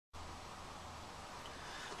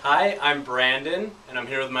Hi, I'm Brandon, and I'm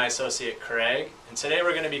here with my associate Craig, and today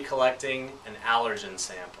we're going to be collecting an allergen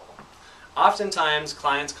sample. Oftentimes,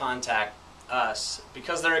 clients contact us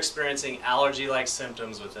because they're experiencing allergy-like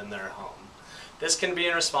symptoms within their home. This can be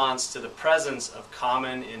in response to the presence of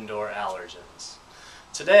common indoor allergens.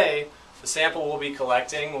 Today, the sample we'll be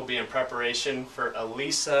collecting will be in preparation for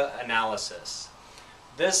ELISA analysis.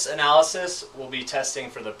 This analysis will be testing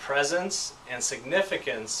for the presence and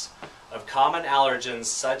significance of common allergens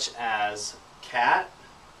such as cat,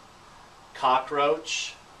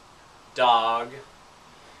 cockroach, dog,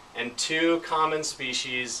 and 2 common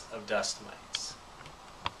species of dust mites.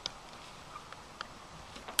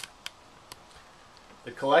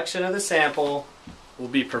 The collection of the sample will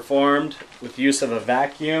be performed with use of a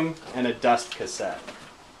vacuum and a dust cassette.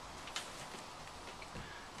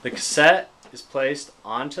 The cassette is placed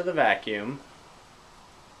onto the vacuum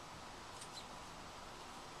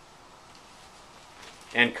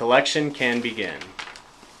and collection can begin.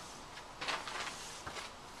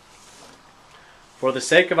 For the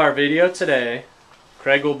sake of our video today,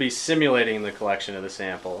 Craig will be simulating the collection of the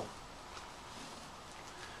sample.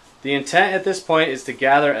 The intent at this point is to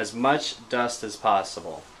gather as much dust as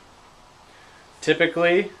possible.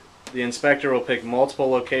 Typically, the inspector will pick multiple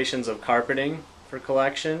locations of carpeting for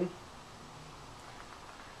collection.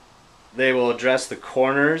 They will address the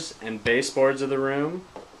corners and baseboards of the room.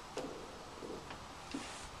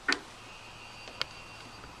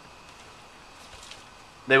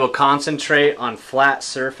 They will concentrate on flat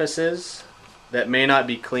surfaces that may not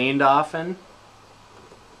be cleaned often.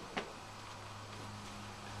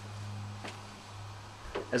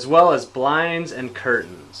 As well as blinds and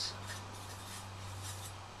curtains.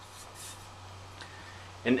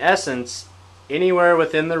 In essence, anywhere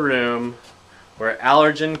within the room where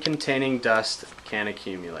allergen-containing dust can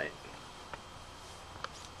accumulate.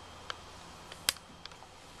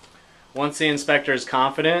 Once the inspector is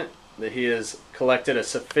confident that he has collected a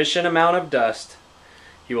sufficient amount of dust,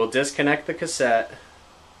 he will disconnect the cassette,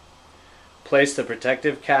 place the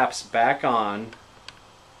protective caps back on,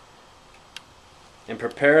 and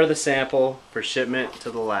prepare the sample for shipment to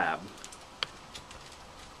the lab.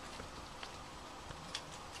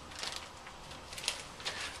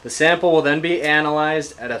 The sample will then be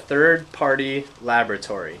analyzed at a third-party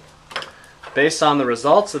laboratory. Based on the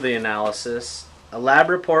results of the analysis, a lab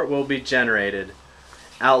report will be generated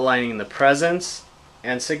outlining the presence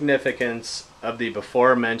and significance of the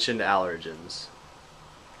before-mentioned allergens.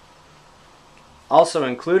 Also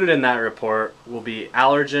included in that report will be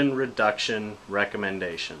allergen reduction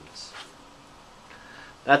recommendations.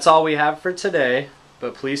 That's all we have for today,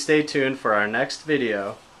 but please stay tuned for our next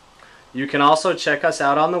video. You can also check us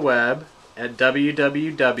out on the web at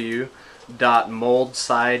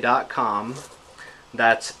www.moldsci.com.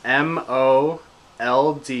 That's MOLDSCI.com.